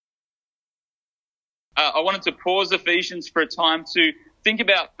I wanted to pause Ephesians for a time to think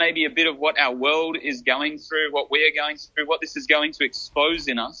about maybe a bit of what our world is going through, what we are going through, what this is going to expose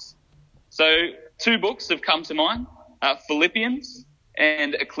in us. So 2 books have come to mind, Philippians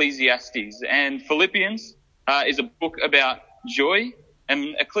and Ecclesiastes. And Philippians is a book about joy,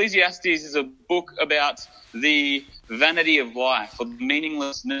 and Ecclesiastes is a book about the vanity of life, or the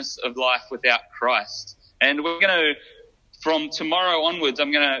meaninglessness of life without Christ. And we're going to, from tomorrow onwards,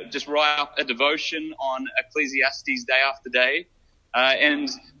 I'm going to just write up a devotion on Ecclesiastes day after day. And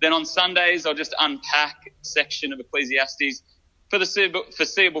then on Sundays, I'll just unpack a section of Ecclesiastes for the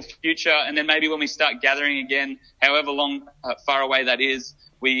foreseeable future. And then maybe when we start gathering again, however long, far away that is,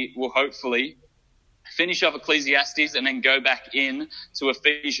 we will hopefully finish off Ecclesiastes and then go back in to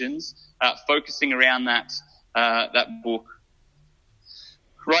Ephesians, focusing around that book.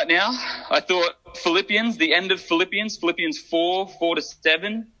 Right now, I thought Philippians, the end of Philippians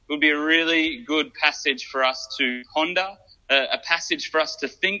 4:4-7, would be a really good passage for us to ponder, a passage for us to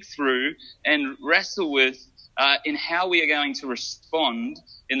think through and wrestle with in how we are going to respond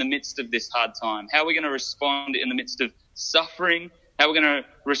in the midst of this hard time, how we're going to respond in the midst of suffering, how we're going to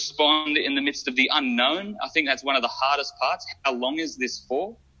respond in the midst of the unknown. I think that's one of the hardest parts. How long is this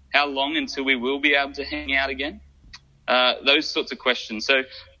for? How long until we will be able to hang out again? Those sorts of questions. So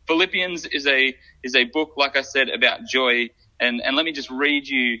Philippians is a book, like I said, about joy. And let me just read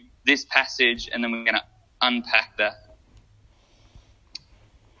you this passage, and then we're going to unpack that.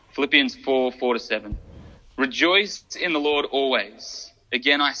 Philippians 4:4-7. Rejoice in the Lord always.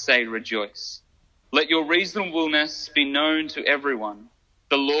 Again, I say rejoice. Let your reasonableness be known to everyone.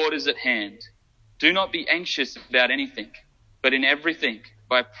 The Lord is at hand. Do not be anxious about anything, but in everything,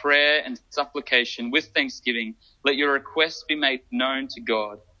 by prayer and supplication with thanksgiving, let your requests be made known to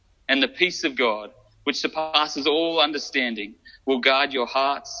God. And the peace of God, which surpasses all understanding, will guard your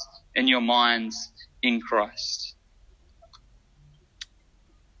hearts and your minds in Christ.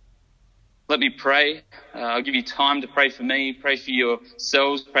 Let me pray. I'll give you time to pray for me, pray for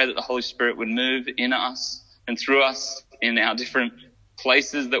yourselves, pray that the Holy Spirit would move in us and through us in our different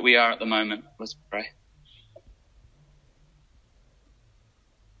places that we are at the moment. Let's pray.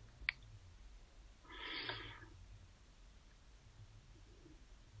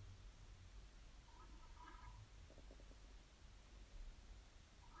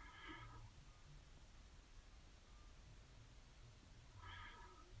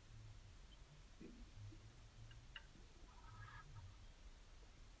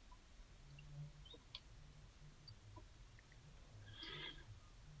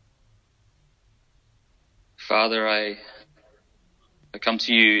 Father, I come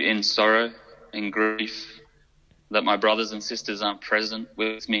to you in sorrow and grief that my brothers and sisters aren't present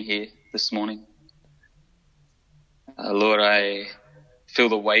with me here this morning. Lord, I feel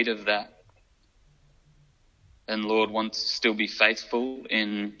the weight of that. And Lord, want to still be faithful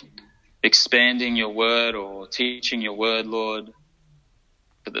in expanding your word or teaching your word, Lord,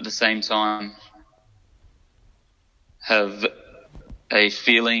 but at the same time have a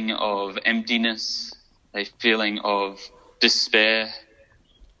feeling of emptiness, a feeling of despair,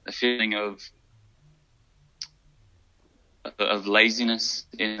 a feeling of laziness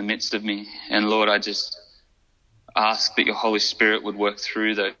in the midst of me. And Lord, I just ask that your Holy Spirit would work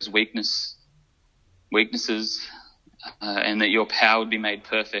through those weaknesses, and that your power would be made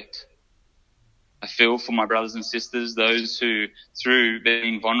perfect. I feel for my brothers and sisters, those who, through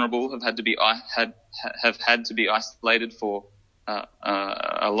being vulnerable, have had to be isolated for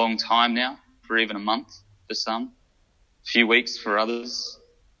a long time now, for even a month for some, a few weeks for others.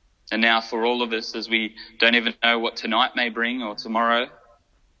 And now for all of us, as we don't even know what tonight may bring or tomorrow,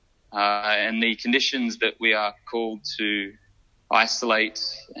 and the conditions that we are called to isolate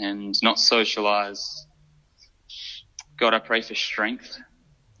and not socialize. God, I pray for strength.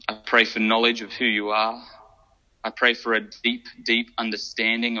 I pray for knowledge of who you are. I pray for a deep, deep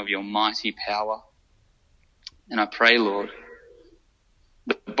understanding of your mighty power. And I pray, Lord,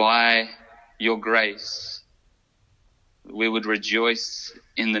 that by your grace, we would rejoice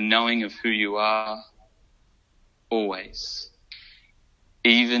in the knowing of who you are always,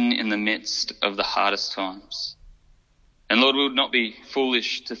 even in the midst of the hardest times. And Lord, we would not be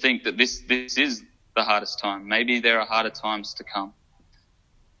foolish to think that this is the hardest time. Maybe there are harder times to come.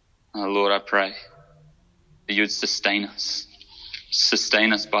 Lord, I pray that you would sustain us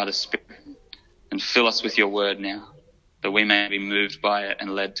by the Spirit, and fill us with your word now, that we may be moved by it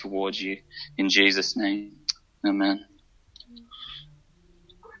and led towards you. In Jesus' name, amen.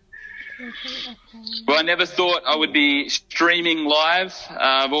 Well, I never thought I would be streaming live.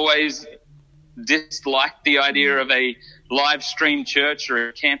 I've always disliked the idea of a live stream church or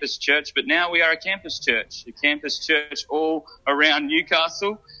a campus church, but now we are a campus church all around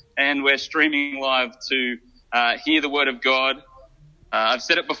Newcastle, and we're streaming live to hear the word of God. I've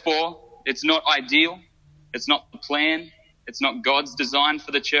said it before, it's not ideal, it's not the plan, it's not God's design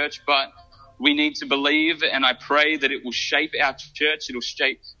for the church, but we need to believe, and I pray that it will shape our church, it'll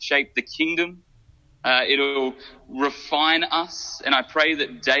shape the kingdom. It'll refine us, and I pray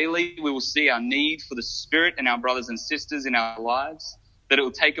that daily we will see our need for the Spirit and our brothers and sisters in our lives, that it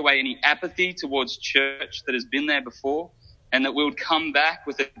will take away any apathy towards church that has been there before, and that we would come back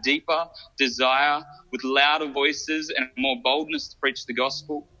with a deeper desire, with louder voices and more boldness to preach the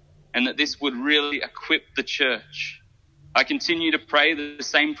gospel, and that this would really equip the church. I continue to pray the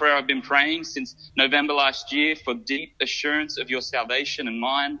same prayer I've been praying since November last year, for deep assurance of your salvation and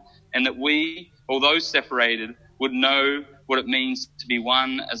mine, and that we, although separated, would know what it means to be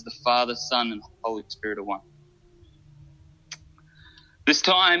one as the Father, Son, and Holy Spirit are one. This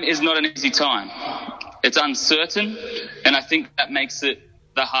time is not an easy time. It's uncertain, and I think that makes it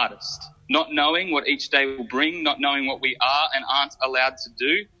the hardest. Not knowing what each day will bring, not knowing what we are and aren't allowed to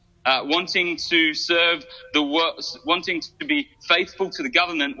do, wanting to serve the world, wanting to be faithful to the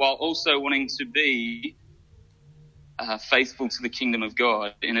government while also wanting to be faithful to the kingdom of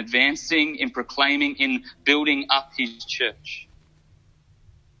God, in advancing, in proclaiming, in building up his church.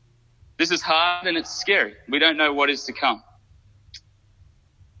 This is hard and it's scary. We don't know what is to come.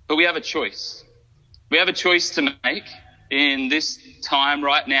 But we have a choice. We have a choice to make in this time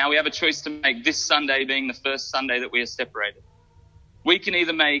right now. We have a choice to make, this Sunday being the first Sunday that we are separated. We can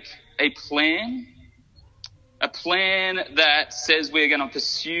either make a plan that says we're going to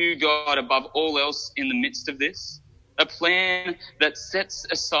pursue God above all else in the midst of this, a plan that sets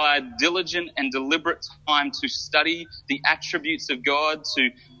aside diligent and deliberate time to study the attributes of God, to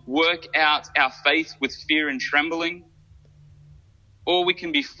work out our faith with fear and trembling, or we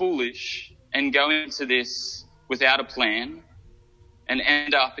can be foolish and go into this without a plan and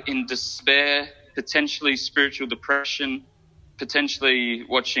end up in despair, potentially spiritual depression, potentially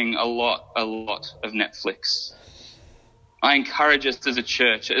watching a lot of Netflix. I encourage us as a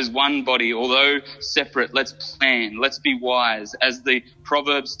church, as one body, although separate, let's plan, let's be wise, as the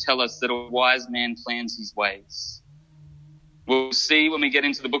Proverbs tell us that a wise man plans his ways. We'll see when we get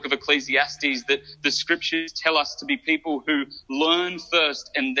into the book of Ecclesiastes that the scriptures tell us to be people who learn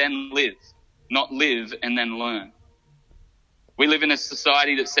first and then live, not live and then learn. We live in a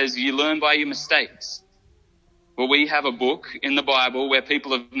society that says you learn by your mistakes. Well, we have a book in the Bible where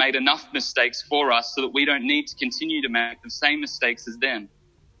people have made enough mistakes for us so that we don't need to continue to make the same mistakes as them.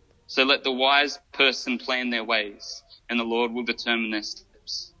 So let the wise person plan their ways, and the Lord will determine their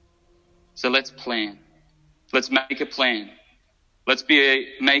steps. So let's plan. Let's make a plan. Let's be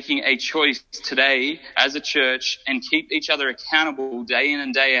making a choice today as a church and keep each other accountable day in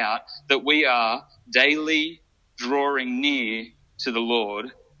and day out that we are daily drawing near to the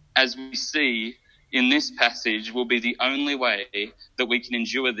Lord, as we see in this passage will be the only way that we can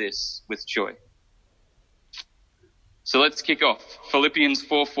endure this with joy. So let's kick off. Philippians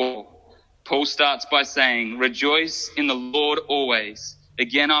 4:4. Paul starts by saying, "Rejoice in the Lord always.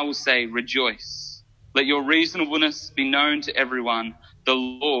 Again, I will say, rejoice. Let your reasonableness be known to everyone. The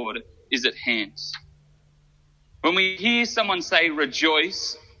Lord is at hand." When we hear someone say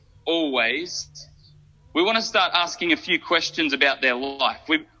rejoice always, we want to start asking a few questions about their life.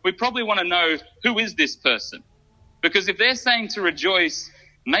 We probably want to know, who is this person? Because if they're saying to rejoice,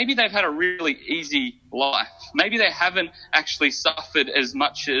 maybe they've had a really easy life. Maybe they haven't actually suffered as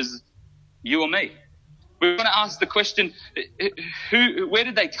much as you or me. We want to ask the question, where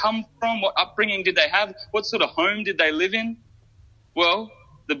did they come from? What upbringing did they have? What sort of home did they live in? Well,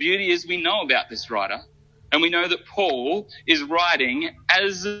 the beauty is we know about this writer. And we know that Paul is writing,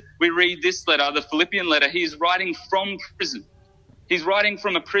 as we read this letter, the Philippian letter, he is writing from prison. He's writing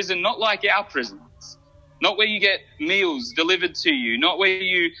from a prison not like our prisons, not where you get meals delivered to you, not where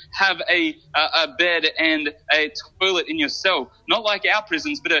you have a bed and a toilet in your cell, not like our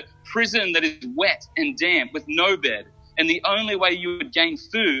prisons, but a prison that is wet and damp with no bed. And the only way you would gain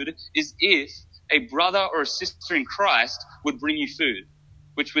food is if a brother or a sister in Christ would bring you food,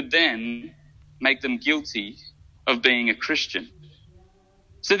 which would then make them guilty of being a Christian.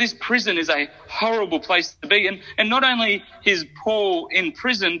 So this prison is a horrible place to be. And not only is Paul in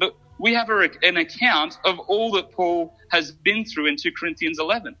prison, but we have an account of all that Paul has been through in 2 Corinthians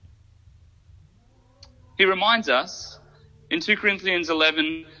 11. He reminds us in 2 Corinthians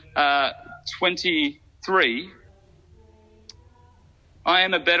 11, 23, "I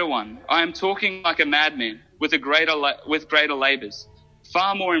am a better one. I am talking like a madman with greater labors.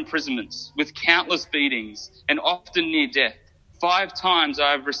 far more imprisonments, with countless beatings, and often near death. 5 times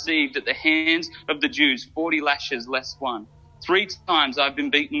I have received at the hands of the Jews 40 lashes less one. 3 times I have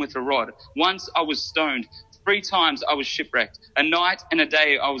been beaten with a rod. Once I was stoned. 3 times I was shipwrecked. A night and a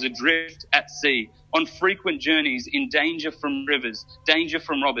day I was adrift at sea, on frequent journeys, in danger from rivers, danger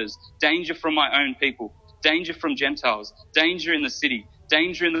from robbers, danger from my own people, danger from Gentiles, danger in the city,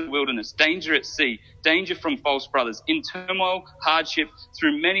 danger in the wilderness, danger at sea, danger from false brothers, in turmoil, hardship,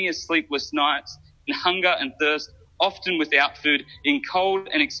 through many a sleepless nights, in hunger and thirst, often without food, in cold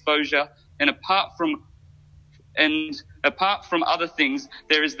and exposure, and apart from other things,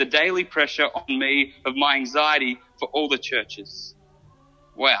 there is the daily pressure on me of my anxiety for all the churches.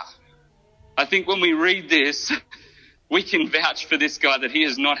 Wow. I think when we read this, we can vouch for this guy that he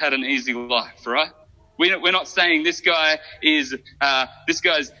has not had an easy life, right? We're not saying this guy's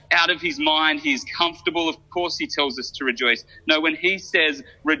out of his mind, he's comfortable. Of course he tells us to rejoice. No, when he says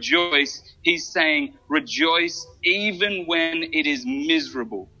rejoice, he's saying rejoice even when it is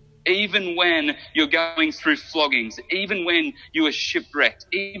miserable, even when you're going through floggings, even when you are shipwrecked,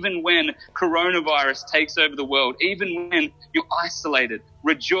 even when coronavirus takes over the world, even when you're isolated.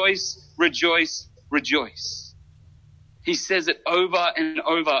 Rejoice, rejoice, rejoice. He says it over and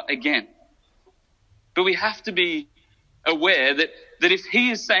over again. But we have to be aware that if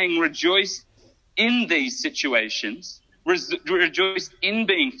he is saying rejoice in these situations, rejoice in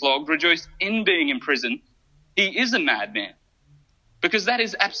being flogged, rejoice in being in prison, he is a madman. Because that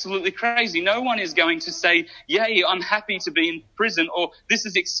is absolutely crazy. No one is going to say, yay, I'm happy to be in prison, or this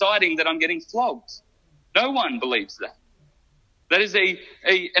is exciting that I'm getting flogged. No one believes that. That is an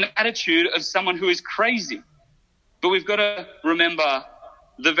attitude of someone who is crazy. But we've got to remember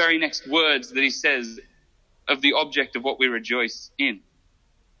the very next words that he says of the object of what we rejoice in.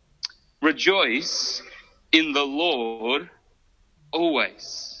 Rejoice in the Lord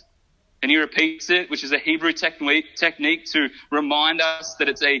always. And he repeats it, which is a Hebrew technique to remind us that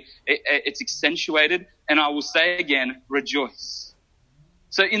it's accentuated. And I will say again, rejoice.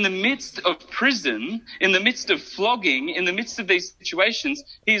 So in the midst of prison, in the midst of flogging, in the midst of these situations,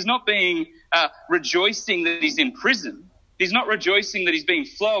 he's not being rejoicing that he's in prison. He's not rejoicing that he's being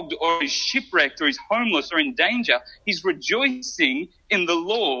flogged or he's shipwrecked or he's homeless or in danger. He's rejoicing in the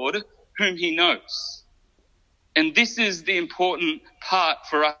Lord whom he knows. And this is the important part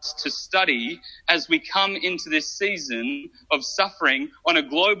for us to study as we come into this season of suffering on a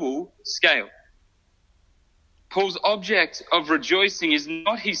global scale. Paul's object of rejoicing is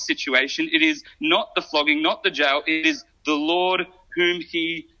not his situation. It is not the flogging, not the jail. It is the Lord whom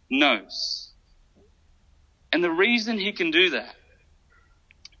he knows. And the reason he can do that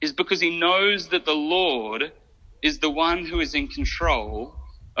is because he knows that the Lord is the one who is in control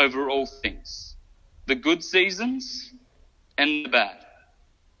over all things. The good seasons and the bad.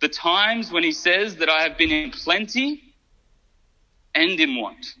 The times when he says that I have been in plenty and in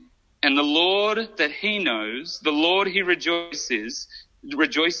want. And the Lord that he knows, the Lord he rejoices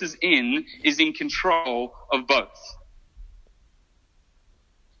in, is in control of both.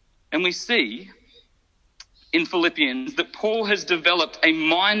 And we see in Philippians that Paul has developed a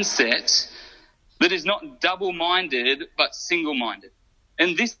mindset that is not double-minded but single-minded.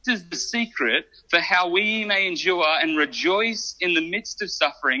 And this is the secret for how we may endure and rejoice in the midst of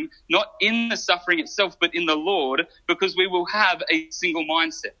suffering, not in the suffering itself, but in the Lord, because we will have a single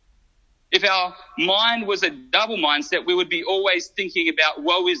mindset. If our mind was a double mindset, we would be always thinking about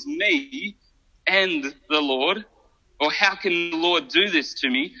woe is me and the Lord, or how can the Lord do this to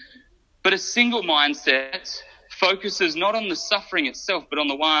me? But a single mindset focuses not on the suffering itself, but on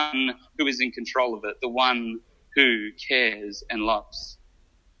the one who is in control of it, the one who cares and loves.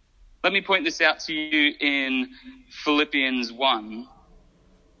 Let me point this out to you in Philippians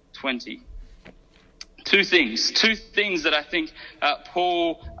 1:20. Two things that I think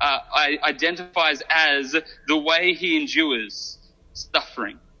Paul identifies as the way he endures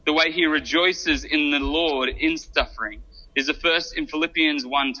suffering, the way he rejoices in the Lord in suffering, is the first in Philippians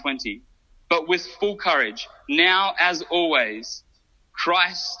 1:20. But with full courage, now as always,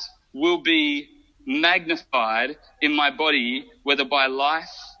 Christ will be magnified in my body, whether by life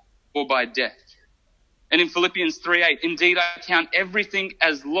or by death. And in Philippians 3:8, indeed I count everything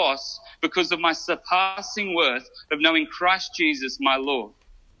as loss because of my surpassing worth of knowing Christ Jesus my Lord.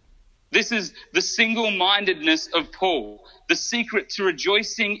 This is the single-mindedness of Paul. The secret to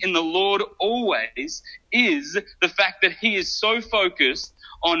rejoicing in the Lord always is the fact that he is so focused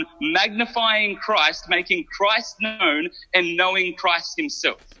on magnifying Christ, making Christ known, and knowing Christ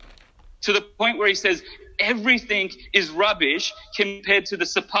himself. To the point where he says, everything is rubbish compared to the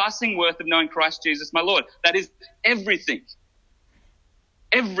surpassing worth of knowing Christ Jesus my Lord. That is everything.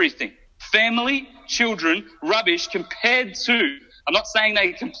 Everything. Family, children, rubbish compared to, I'm not saying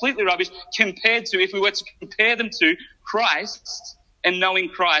they're completely rubbish, compared to, if we were to compare them to Christ and knowing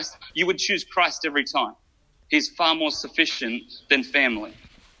Christ, you would choose Christ every time. He's far more sufficient than family.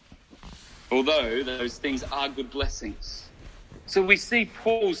 Although those things are good blessings. So we see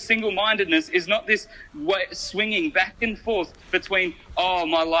Paul's single-mindedness is not this swinging back and forth between, oh,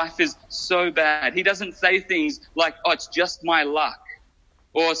 my life is so bad. He doesn't say things like, oh, it's just my luck.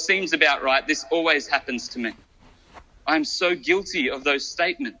 Or seems about right, this always happens to me. I'm so guilty of those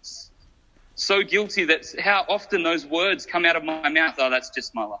statements. So guilty that how often those words come out of my mouth, oh, that's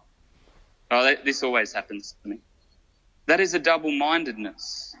just my luck. Oh, this always happens to me. That is a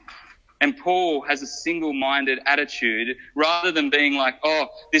double-mindedness. And Paul has a single-minded attitude rather than being like, oh,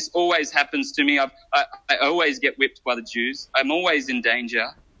 this always happens to me. I always get whipped by the Jews. I'm always in danger.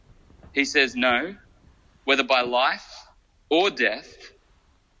 He says, no, whether by life or death,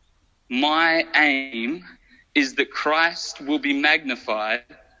 my aim is that Christ will be magnified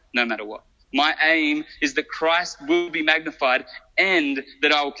no matter what. My aim is that Christ will be magnified and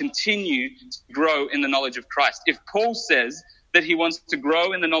that I will continue to grow in the knowledge of Christ. If Paul says that he wants to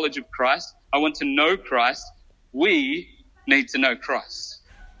grow in the knowledge of Christ, I want to know Christ, we need to know Christ.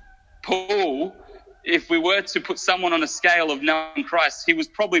 Paul, if we were to put someone on a scale of knowing Christ, he was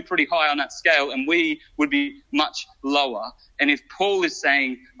probably pretty high on that scale and we would be much lower. And if Paul is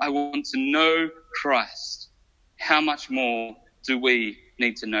saying, I want to know Christ, how much more do we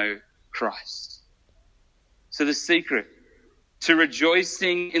need to know Christ? So the secret to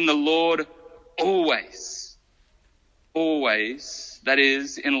rejoicing in the Lord always, that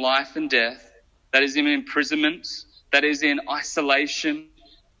is in life and death, that is in imprisonment, that is in isolation,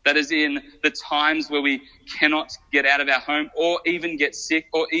 that is in the times where we cannot get out of our home or even get sick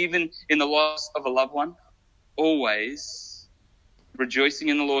or even in the loss of a loved one, always, rejoicing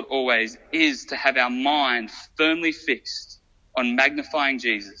in the Lord always is to have our mind firmly fixed on magnifying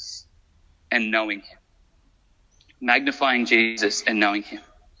Jesus and knowing him. Magnifying Jesus and knowing him.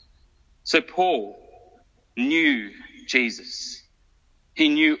 So Paul knew Jesus. He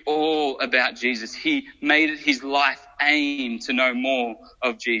knew all about Jesus. He made it his life aim to know more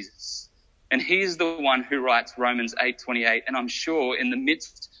of Jesus. And he is the one who writes Romans 8:28. And I'm sure in the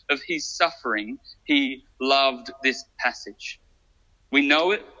midst of his suffering, he loved this passage. We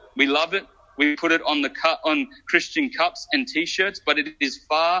know it. We love it. We put it on on Christian cups and T-shirts, but it is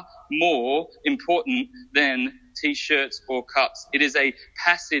far more important than T-shirts or cups. It is a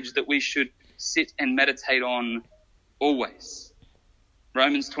passage that we should sit and meditate on always.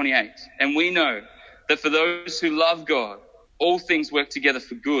 Romans 28. And we know that for those who love God, all things work together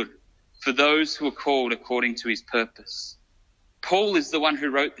for good, for those who are called according to his purpose. Paul is the one who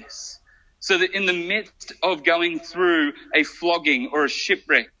wrote this. So that in the midst of going through a flogging or a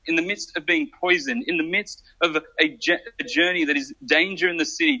shipwreck, in the midst of being poisoned, in the midst of a journey that is danger in the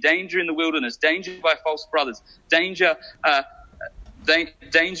city, danger in the wilderness, danger by false brothers, danger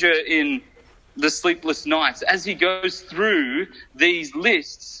in the sleepless nights, as he goes through these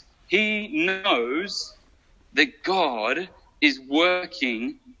lists, he knows that God is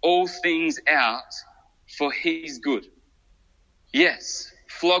working all things out for his good. Yes,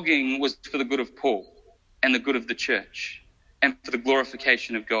 flogging was for the good of Paul and the good of the church and for the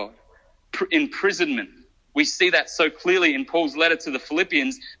glorification of God. Imprisonment, we see that so clearly in Paul's letter to the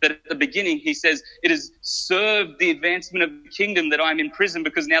Philippians that at the beginning he says, it has served the advancement of the kingdom that I'm in prison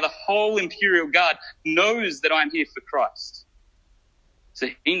because now the whole imperial guard knows that I'm here for Christ. So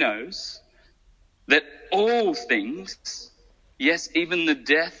he knows that all things, yes, even the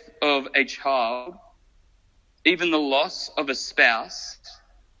death of a child, even the loss of a spouse,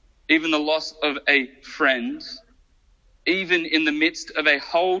 even the loss of a friend, even in the midst of a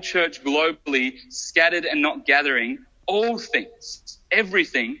whole church globally scattered and not gathering, all things,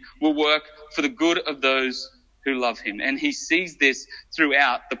 everything will work for the good of those who love him. And he sees this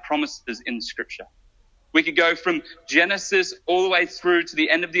throughout the promises in the scripture. We could go from Genesis all the way through to the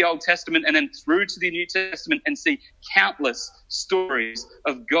end of the Old Testament and then through to the New Testament and see countless stories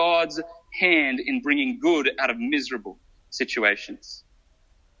of God's hand in bringing good out of miserable situations.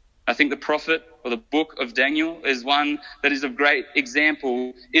 I think the prophet or the book of Daniel is one that is a great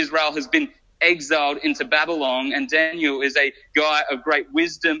example. Israel has been exiled into Babylon, and Daniel is a guy of great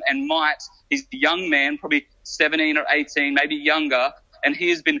wisdom and might. He's a young man, probably 17 or 18, maybe younger, and he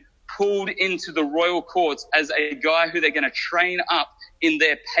has been pulled into the royal courts as a guy who they're going to train up in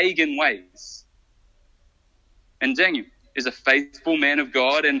their pagan ways. And Daniel is a faithful man of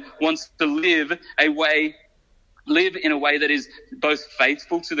God and wants to live in a way that is both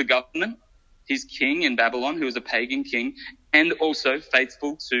faithful to the government, his king in Babylon, who was a pagan king, and also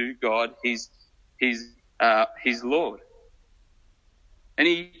faithful to God, his Lord. And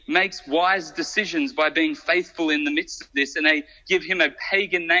he makes wise decisions by being faithful in the midst of this, and they give him a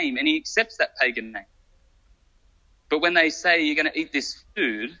pagan name, and he accepts that pagan name. But when they say, you're going to eat this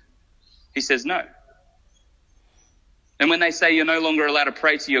food, he says no. And when they say you're no longer allowed to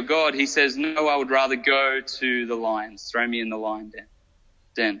pray to your God, he says, no, I would rather go to the lions, throw me in the lion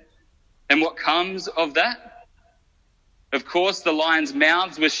den. And what comes of that? Of course, the lions'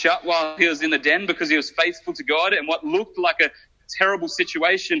 mouths were shut while he was in the den because he was faithful to God, and what looked like a terrible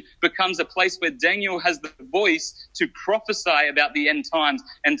situation becomes a place where Daniel has the voice to prophesy about the end times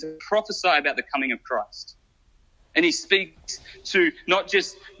and to prophesy about the coming of Christ. And he speaks to not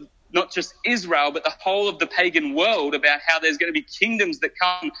just Israel, but the whole of the pagan world about how there's going to be kingdoms that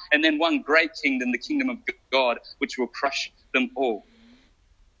come, and then one great kingdom, the kingdom of God, which will crush them all.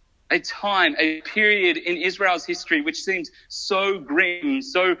 A period in Israel's history which seems so grim,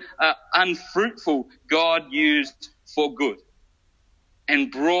 so unfruitful, God used for good and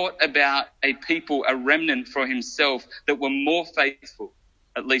brought about a people, a remnant for himself that were more faithful,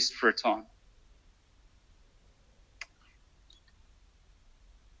 at least for a time.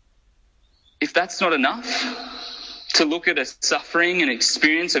 If that's not enough to look at a suffering and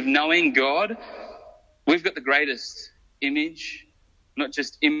experience of knowing God, we've got the greatest image, not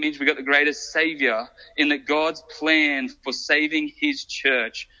just image, we've got the greatest Saviour, in that God's plan for saving his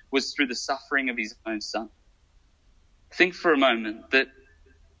church was through the suffering of his own Son. Think for a moment that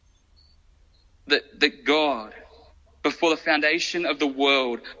God, before the foundation of the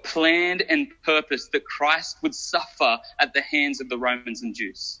world, planned and purposed that Christ would suffer at the hands of the Romans and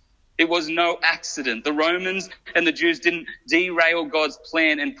Jews. It was no accident. The Romans and the Jews didn't derail God's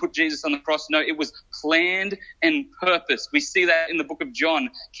plan and put Jesus on the cross. No, it was planned and purposed. We see that in the book of John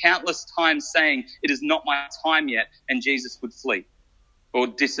countless times saying, it is not my time yet, and Jesus would flee or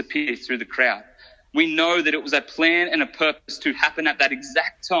disappear through the crowd. We know that it was a plan and a purpose to happen at that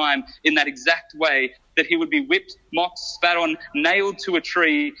exact time, in that exact way, that he would be whipped, mocked, spat on, nailed to a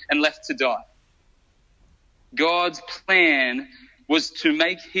tree, and left to die. God's plan was to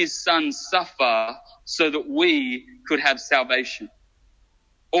make his Son suffer so that we could have salvation.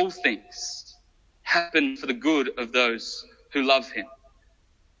 All things happen for the good of those who love him.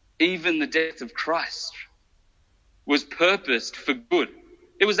 Even the death of Christ was purposed for good.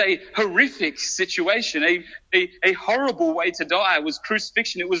 It was a horrific situation, a horrible way to die. It was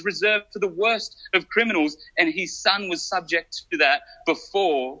crucifixion. It was reserved for the worst of criminals, and his Son was subject to that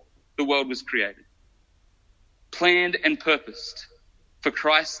before the world was created. Planned and purposed for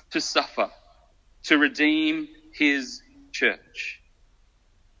Christ to suffer, to redeem his church.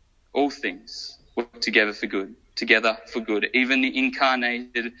 All things work together for good. Even the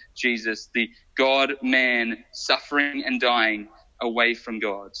incarnated Jesus, the God-man, suffering and dying away from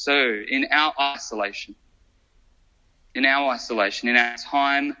God. So in our isolation, in our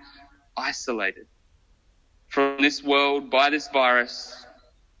time isolated from this world by this virus,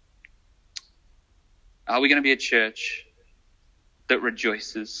 are we going to be a church that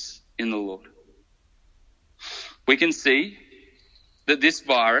rejoices in the Lord? We can see that this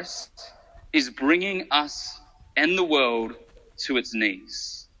virus is bringing us and the world to its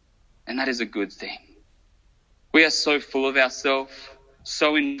knees, and that is a good thing. We are so full of ourselves,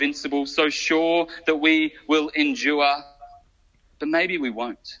 so invincible, so sure that we will endure, but maybe we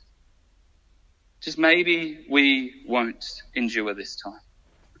won't. Just maybe we won't endure this time.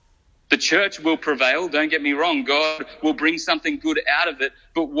 The church will prevail, don't get me wrong. God will bring something good out of it.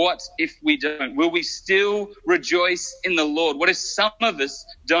 But what if we don't? Will we still rejoice in the Lord? What if some of us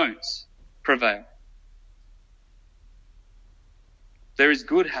don't prevail? There is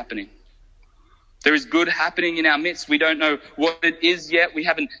good happening. There is good happening in our midst. We don't know what it is yet. We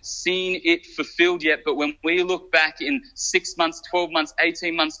haven't seen it fulfilled yet. But when we look back in 6 months, 12 months,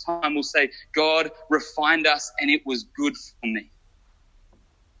 18 months' time, we'll say, God refined us and it was good for me.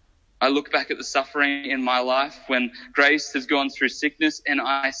 I look back at the suffering in my life when Grace has gone through sickness, and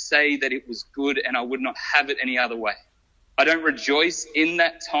I say that it was good and I would not have it any other way. I don't rejoice in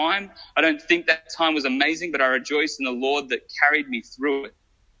that time. I don't think that time was amazing, but I rejoice in the Lord that carried me through it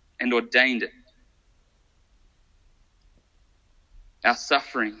and ordained it. Our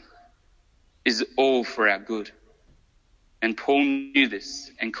suffering is all for our good. And Paul knew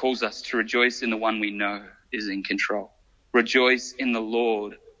this and calls us to rejoice in the one we know is in control. Rejoice in the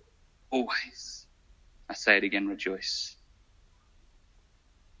Lord always. I say it again, rejoice.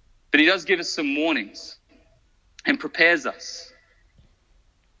 But he does give us some warnings and prepares us.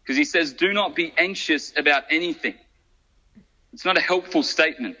 Because he says, do not be anxious about anything. It's not a helpful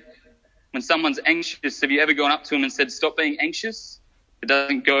statement. When someone's anxious, have you ever gone up to them and said, stop being anxious? It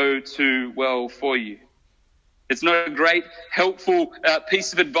doesn't go too well for you. It's not a great, helpful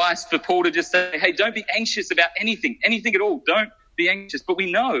piece of advice for Paul to just say, hey, don't be anxious about anything at all. Don't be anxious. But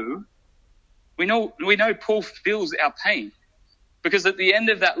we know Paul feels our pain. Because at the end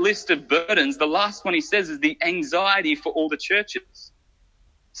of that list of burdens, the last one he says is the anxiety for all the churches.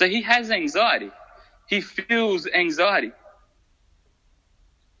 So he has anxiety. He feels anxiety.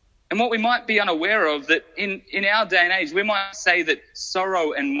 And what we might be unaware of, that in our day and age, we might say that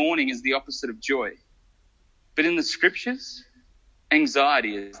sorrow and mourning is the opposite of joy. But in the scriptures,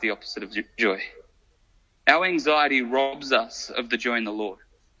 anxiety is the opposite of joy. Our anxiety robs us of the joy in the Lord.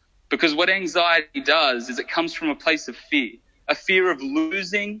 Because what anxiety does is it comes from a place of fear. A fear of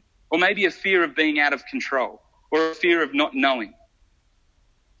losing, or maybe a fear of being out of control, or a fear of not knowing.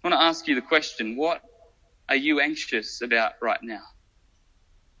 I want to ask you the question, what are you anxious about right now?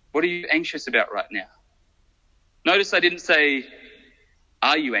 What are you anxious about right now? Notice I didn't say,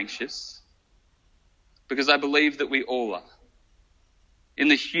 are you anxious? Because I believe that we all are. In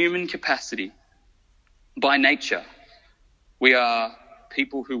the human capacity, by nature, we are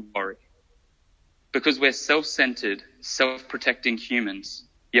people who worry. Because we're self-centered, self-protecting humans,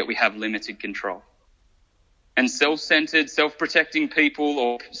 yet we have limited control. And self-centered, self-protecting people,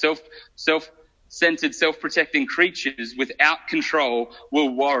 or self-centered, self-protecting creatures without control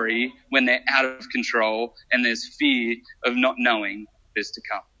will worry when they're out of control and there's fear of not knowing what's to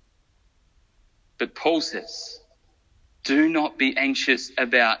come. But Paul says, do not be anxious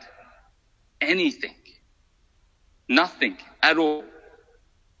about anything. Nothing at all.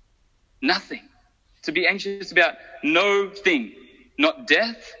 Nothing. To be anxious about no thing. Not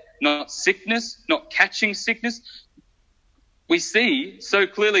death, not sickness, not catching sickness. We see so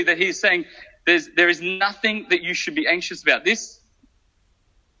clearly that he's saying there is nothing that you should be anxious about. This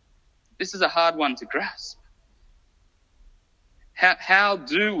is a hard one to grasp. How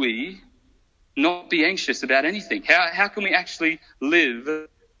do we not be anxious about anything? How can we actually live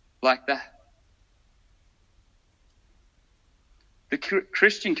like that? The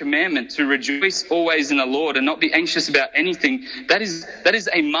Christian commandment to rejoice always in the Lord and not be anxious about anything, that is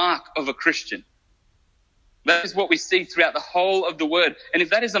a mark of a Christian. That is what we see throughout the whole of the word. And if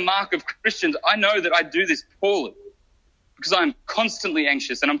that is a mark of Christians, I know that I do this poorly because I'm constantly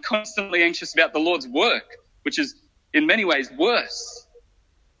anxious, and I'm constantly anxious about the Lord's work, which is in many ways worse.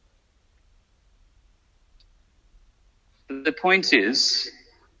 The point is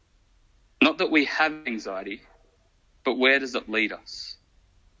not that we have anxiety, but where does it lead us?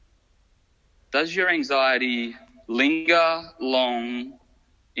 Does your anxiety linger long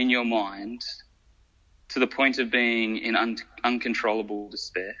in your mind to the point of being in uncontrollable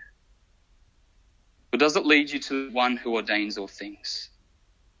despair? Or does it lead you to the one who ordains all things?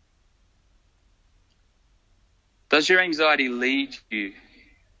 Does your anxiety lead you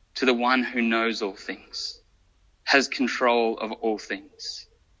to the one who knows all things, has control of all things,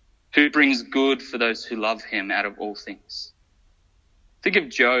 who brings good for those who love him out of all things? Think of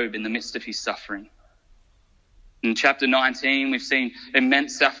Job in the midst of his suffering. In chapter 19, we've seen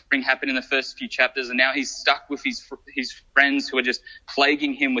immense suffering happen in the first few chapters, and now he's stuck with his friends who are just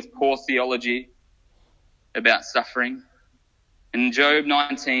plaguing him with poor theology about suffering. In Job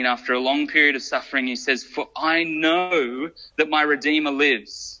 19, after a long period of suffering, he says, "For I know that my Redeemer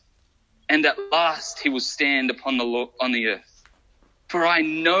lives, and at last he will stand upon the earth. For I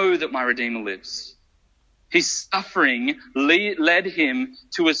know that my Redeemer lives." His suffering led him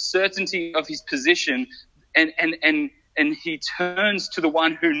to a certainty of his position, and he turns to the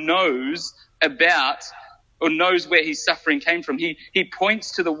one who knows about or knows where his suffering came from. He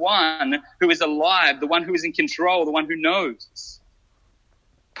points to the one who is alive, the one who is in control, the one who knows.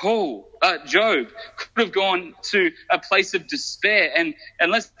 Job could have gone to a place of despair, and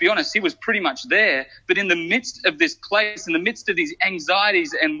let's be honest, he was pretty much there. But in the midst of this place, in the midst of these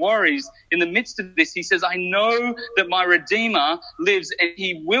anxieties and worries, in the midst of this, he says, "I know that my Redeemer lives and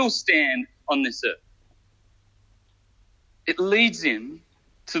he will stand on this earth." It leads him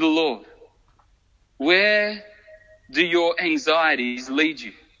to the Lord. Where do your anxieties lead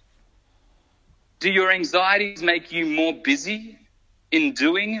you? Do your anxieties make you more busy in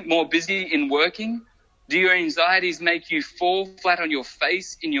doing, more busy in working? Do your anxieties make you fall flat on your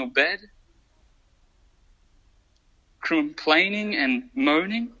face in your bed, complaining and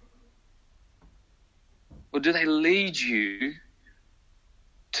moaning? Or do they lead you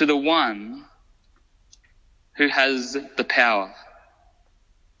to the one who has the power?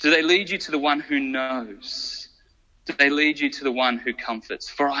 Do they lead you to the one who knows? Do they lead you to the one who comforts?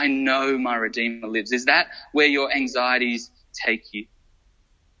 For I know my Redeemer lives. Is that where your anxieties take you?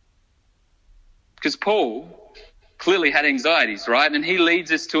 Because Paul clearly had anxieties, right? And he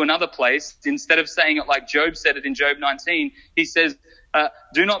leads us to another place. Instead of saying it like Job said it in Job 19, he says,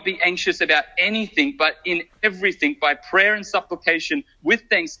 do not be anxious about anything, but in everything, by prayer and supplication, with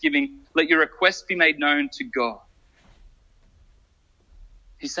thanksgiving, let your requests be made known to God.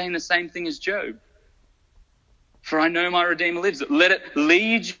 He's saying the same thing as Job. For I know my Redeemer lives. Let it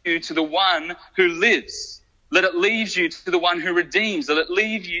lead you to the one who lives. Let it lead you to the one who redeems. Let it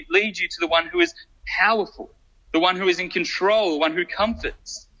lead you to the one who is powerful, the one who is in control, the one who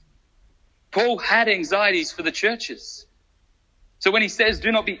comforts. Paul had anxieties for the churches. So when he says,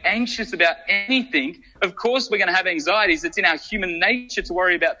 do not be anxious about anything, of course we're going to have anxieties. It's in our human nature to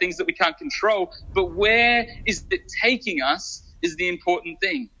worry about things that we can't control. But where is it taking us is the important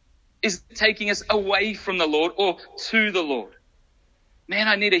thing. Is it taking us away from the Lord or to the Lord? Man,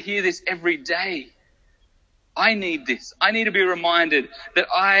 I need to hear this every day. I need this. I need to be reminded that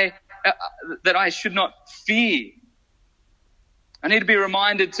I should not fear. I need to be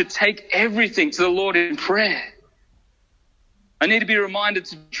reminded to take everything to the Lord in prayer. I need to be reminded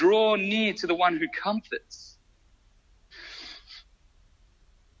to draw near to the one who comforts.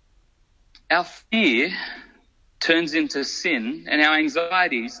 Our fear turns into sin, and our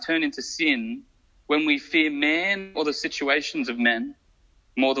anxieties turn into sin when we fear man or the situations of men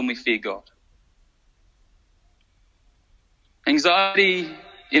more than we fear God. Anxiety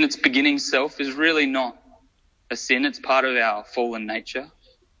in its beginning self is really not a sin. It's part of our fallen nature.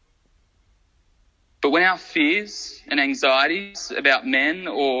 But when our fears and anxieties about men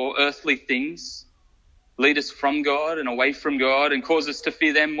or earthly things lead us from God and away from God and cause us to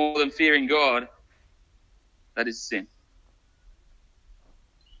fear them more than fearing God, that is sin.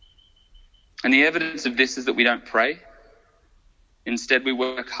 And the evidence of this is that we don't pray. Instead, we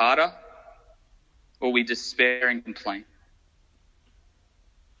work harder or we despair and complain.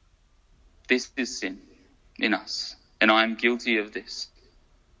 This is sin in us, and I am guilty of this.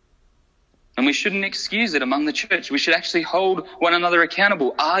 And we shouldn't excuse it among the church. We should actually hold one another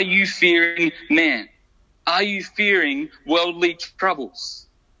accountable. Are you fearing man? Are you fearing worldly troubles?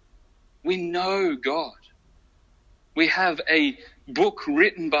 We know God. We have a book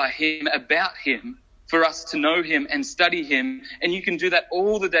written by him about him for us to know him and study him. And you can do that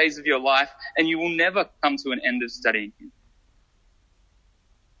all the days of your life and you will never come to an end of studying him.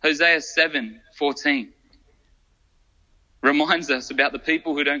 Hosea 7:14 reminds us about the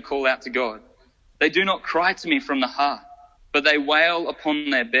people who don't call out to God. They do not cry to me from the heart, but they wail upon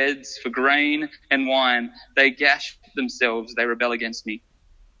their beds for grain and wine. They gash themselves, they rebel against me.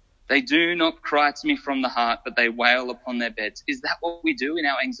 They do not cry to me from the heart, but they wail upon their beds. Is that what we do in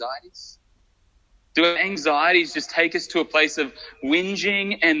our anxieties? Do our anxieties just take us to a place of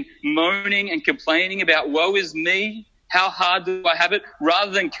whinging and moaning and complaining about woe is me? How hard do I have it?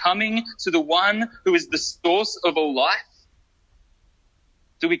 Rather than coming to the one who is the source of all life?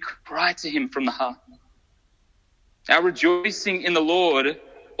 Do we cry to him from the heart? Our rejoicing in the Lord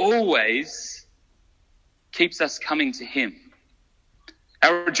always keeps us coming to him.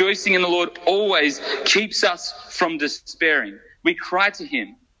 Our rejoicing in the Lord always keeps us from despairing. We cry to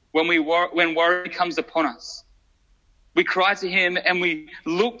him when worry comes upon us. We cry to him and we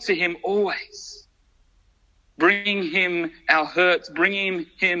look to him always, bringing him our hurts, bringing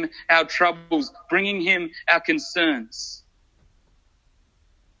him our troubles, bringing him our concerns.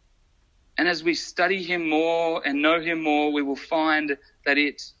 And as we study him more and know him more, we will find that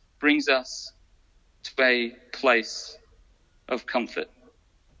it brings us to a place of comfort.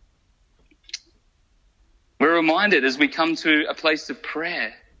 We're reminded as we come to a place of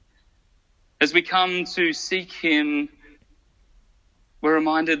prayer, as we come to seek him, we're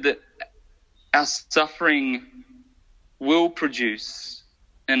reminded that our suffering will produce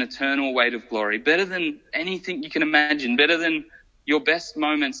an eternal weight of glory, better than anything you can imagine, better than your best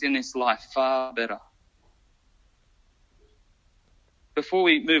moments in this life, far better. Before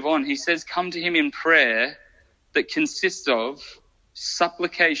we move on, he says, come to him in prayer that consists of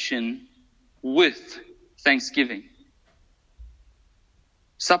supplication with thanksgiving.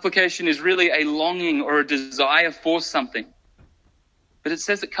 Supplication is really a longing or a desire for something, but it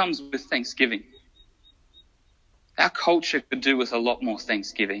says it comes with thanksgiving. Our culture could do with a lot more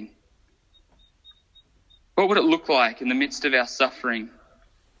thanksgiving. What would it look like in the midst of our suffering,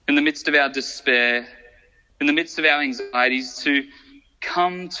 in the midst of our despair, in the midst of our anxieties, to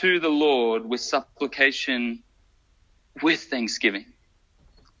come to the Lord with supplication with thanksgiving?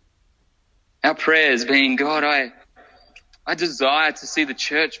 Our prayers being, God, I desire to see the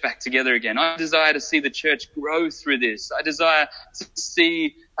church back together again. I desire to see the church grow through this. I desire to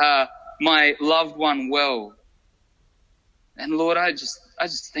see my loved one well. And Lord, I I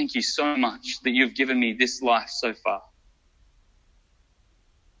just thank you so much that you've given me this life so far.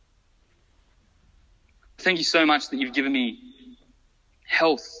 Thank you so much that you've given me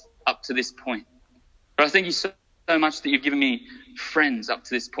health up to this point. But I thank you so much that you've given me friends up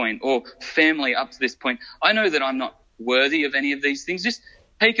to this point, or family up to this point. I know that I'm not worthy of any of these things. Just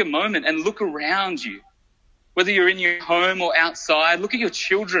take a moment and look around you. Whether you're in your home or outside, look at your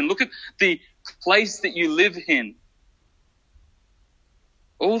children. Look at the place that you live in.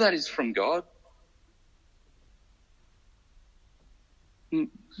 All that is from God.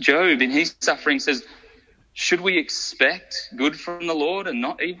 Job, in his suffering, says, should we expect good from the Lord and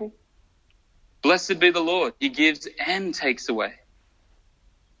not evil? Blessed be the Lord. He gives and takes away.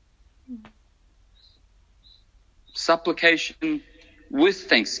 Supplication with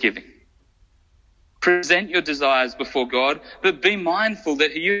thanksgiving. Present your desires before God, but be mindful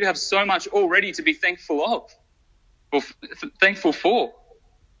that you have so much already to be thankful of, or thankful for.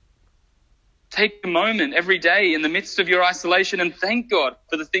 Take a moment every day in the midst of your isolation and thank God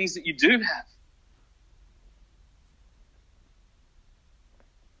for the things that you do have.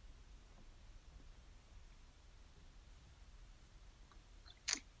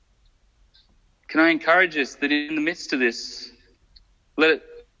 Can I encourage us that in the midst of this, let it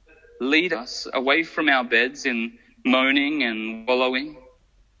lead us away from our beds in moaning and wallowing,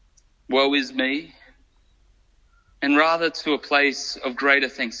 woe is me, and rather to a place of greater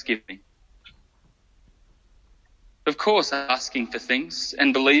thanksgiving. Of course, asking for things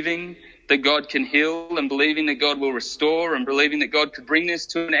and believing that God can heal and believing that God will restore and believing that God could bring this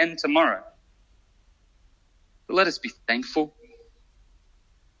to an end tomorrow. But let us be thankful.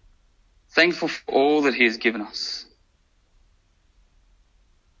 Thankful for all that he has given us.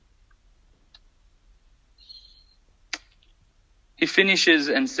 He finishes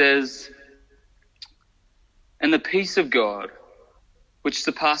and says, and the peace of God, which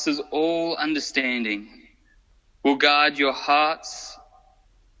surpasses all understanding, will guard your hearts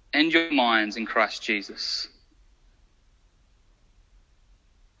and your minds in Christ Jesus.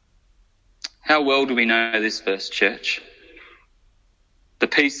 How well do we know this verse, church? The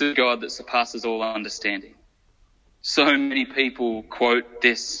peace of God that surpasses all understanding. So many people quote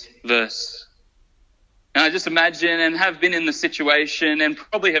this verse. And I just imagine and have been in the situation and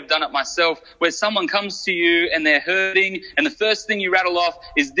probably have done it myself where someone comes to you and they're hurting and the first thing you rattle off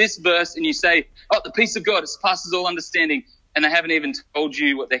is this verse and you say, oh, the peace of God surpasses all understanding. And they haven't even told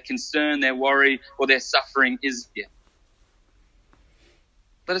you what their concern, their worry or their suffering is yet.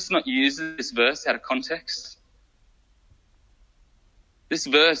 Let us not use this verse out of context. This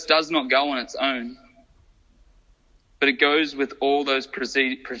verse does not go on its own, but it goes with all those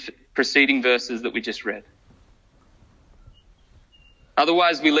preceding verses that we just read.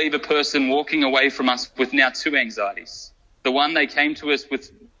 Otherwise, we leave a person walking away from us with now two anxieties. The one they came to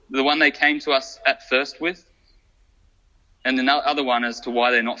us at first with, and the other one as to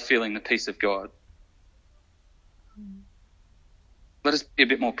why they're not feeling the peace of God. Let us be a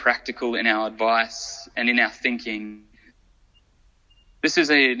bit more practical in our advice and in our thinking. This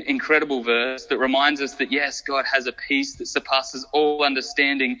is an incredible verse that reminds us that, yes, God has a peace that surpasses all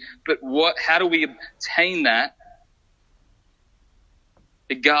understanding. But how do we obtain that?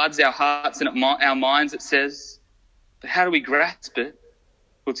 It guards our hearts and our minds, it says. But how do we grasp it?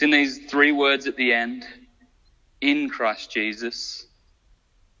 Well, it's in these three words at the end, in Christ Jesus,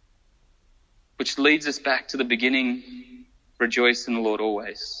 which leads us back to the beginning, rejoice in the Lord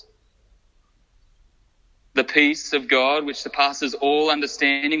always. The peace of God, which surpasses all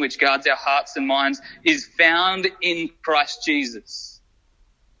understanding, which guards our hearts and minds, is found in Christ Jesus.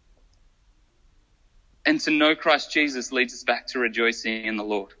 And to know Christ Jesus leads us back to rejoicing in the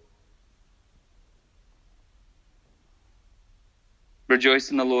Lord.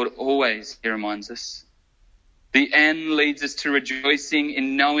 Rejoice in the Lord always, he reminds us. The end leads us to rejoicing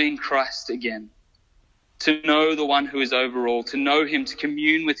in knowing Christ again. To know the one who is over all, to know him, to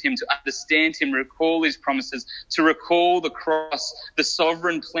commune with him, to understand him, recall his promises, to recall the cross, the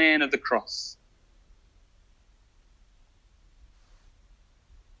sovereign plan of the cross.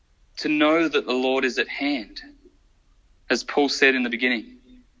 To know that the Lord is at hand, as Paul said in the beginning.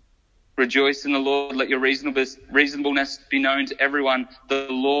 Rejoice in the Lord, let your reasonableness be known to everyone. The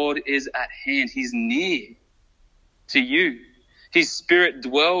Lord is at hand, he's near to you. His Spirit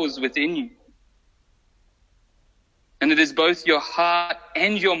dwells within you. And it is both your heart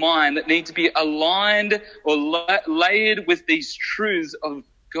and your mind that need to be aligned or layered with these truths of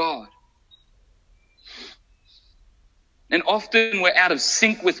God. And often we're out of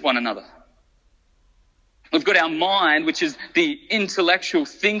sync with one another. We've got our mind, which is the intellectual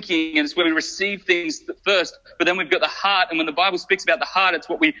thinking, and it's where we receive things first. But then we've got the heart, and when the Bible speaks about the heart, it's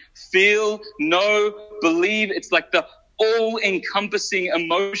what we feel, know, believe. It's like the all-encompassing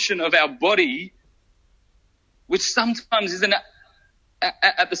emotion of our body, which sometimes isn't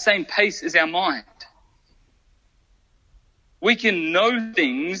at the same pace as our mind. We can know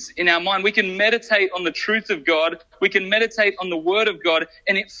things in our mind. We can meditate on the truth of God. We can meditate on the word of God,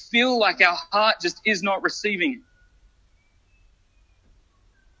 and it feel like our heart just is not receiving it.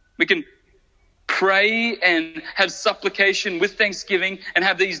 We can pray and have supplication with thanksgiving and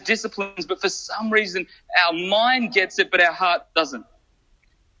have these disciplines, but for some reason our mind gets it, but our heart doesn't.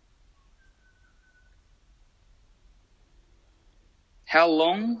 How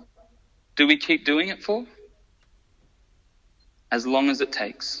long do we keep doing it for? As long as it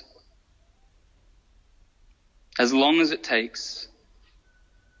takes. As long as it takes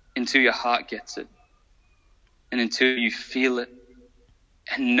until your heart gets it and until you feel it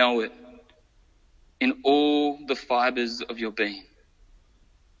and know it in all the fibers of your being.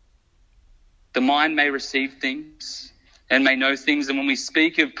 The mind may receive things and may know things, and when we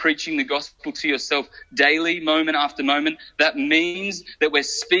speak of preaching the gospel to yourself daily, moment after moment, that means that we're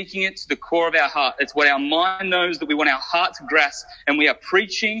speaking it to the core of our heart. It's what our mind knows that we want our heart to grasp, and we are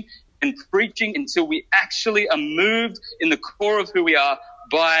preaching and preaching until we actually are moved in the core of who we are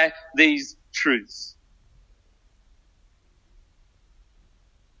by these truths.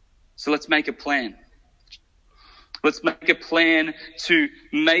 So let's make a plan. Let's make a plan to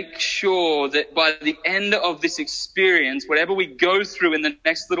make sure that by the end of this experience, whatever we go through in the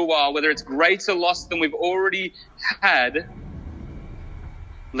next little while, whether it's greater loss than we've already had,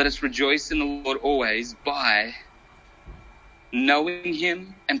 let us rejoice in the Lord always by knowing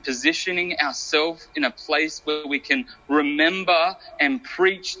him and positioning ourselves in a place where we can remember and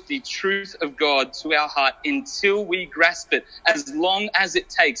preach the truth of God to our heart until we grasp it, as long as it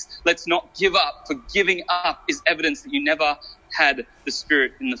takes. Let's not give up, for giving up is evidence that you never had the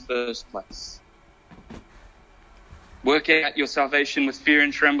Spirit in the first place. Work out your salvation with fear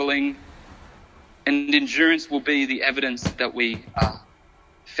and trembling, and endurance will be the evidence that we are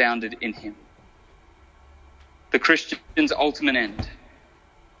founded in him. The Christian's ultimate end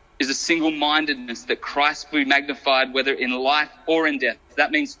is a single-mindedness that Christ will be magnified, whether in life or in death.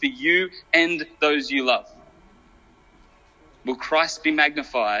 That means for you and those you love. Will Christ be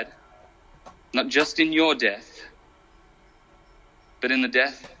magnified, not just in your death, but in the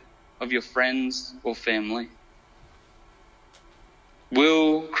death of your friends or family?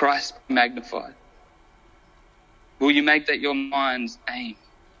 Will Christ be magnified? Will you make that your mind's aim?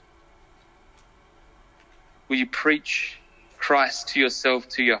 Will you preach Christ to yourself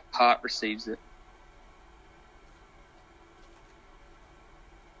till your heart receives it?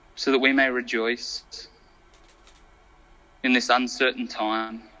 So that we may rejoice in this uncertain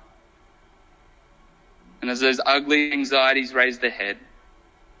time. And as those ugly anxieties raise their head,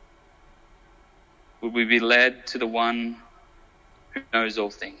 will we be led to the one who knows all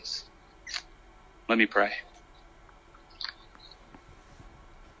things? Let me pray.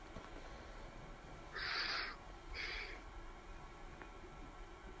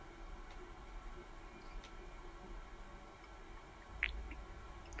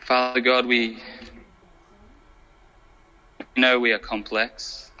 Father God, we know we are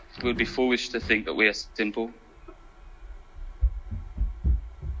complex. It would be foolish to think that we are simple.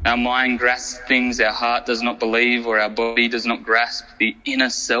 Our mind grasps things our heart does not believe, or our body does not grasp. The inner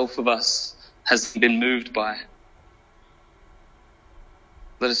self of us has been moved by.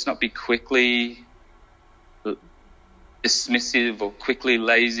 Let us not be quickly dismissive or quickly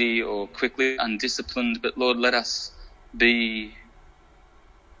lazy or quickly undisciplined, but Lord, let us be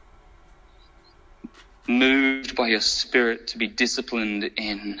moved by your Spirit to be disciplined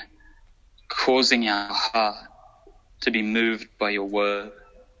in causing our heart to be moved by your word.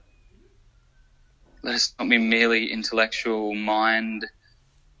 Let us not be merely intellectual mind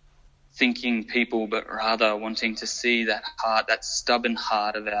thinking people, but rather wanting to see that heart, that stubborn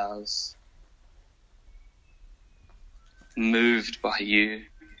heart of ours, moved by you.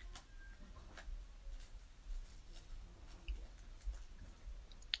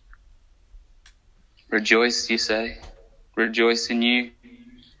 Rejoice, you say. Rejoice in you.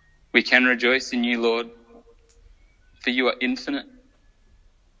 We can rejoice in you, Lord, for you are infinite.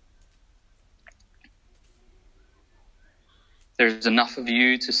 There is enough of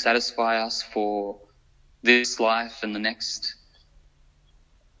you to satisfy us for this life and the next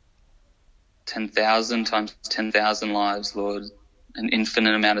 10,000 times 10,000 lives, Lord, an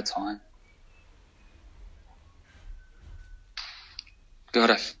infinite amount of time.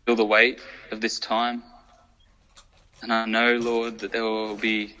 God, I feel the weight of this time. And I know, Lord, that there will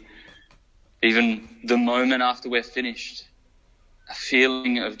be, even the moment after we're finished, a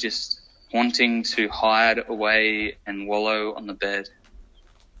feeling of just wanting to hide away and wallow on the bed.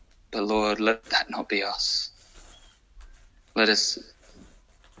 But Lord, let that not be us. Let us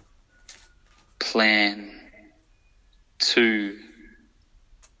plan to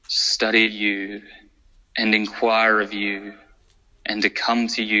study you and inquire of you and to come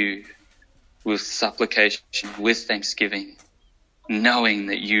to you with supplication, with thanksgiving, knowing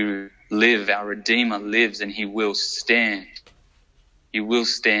that you live, our Redeemer lives, and he will stand. You will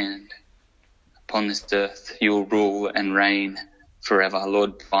stand upon this earth. You will rule and reign forever.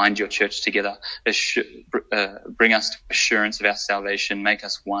 Lord, bind your church together. Bring us to assurance of our salvation. Make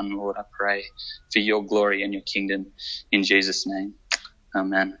us one, Lord, I pray, for your glory and your kingdom. In Jesus' name,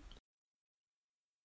 amen.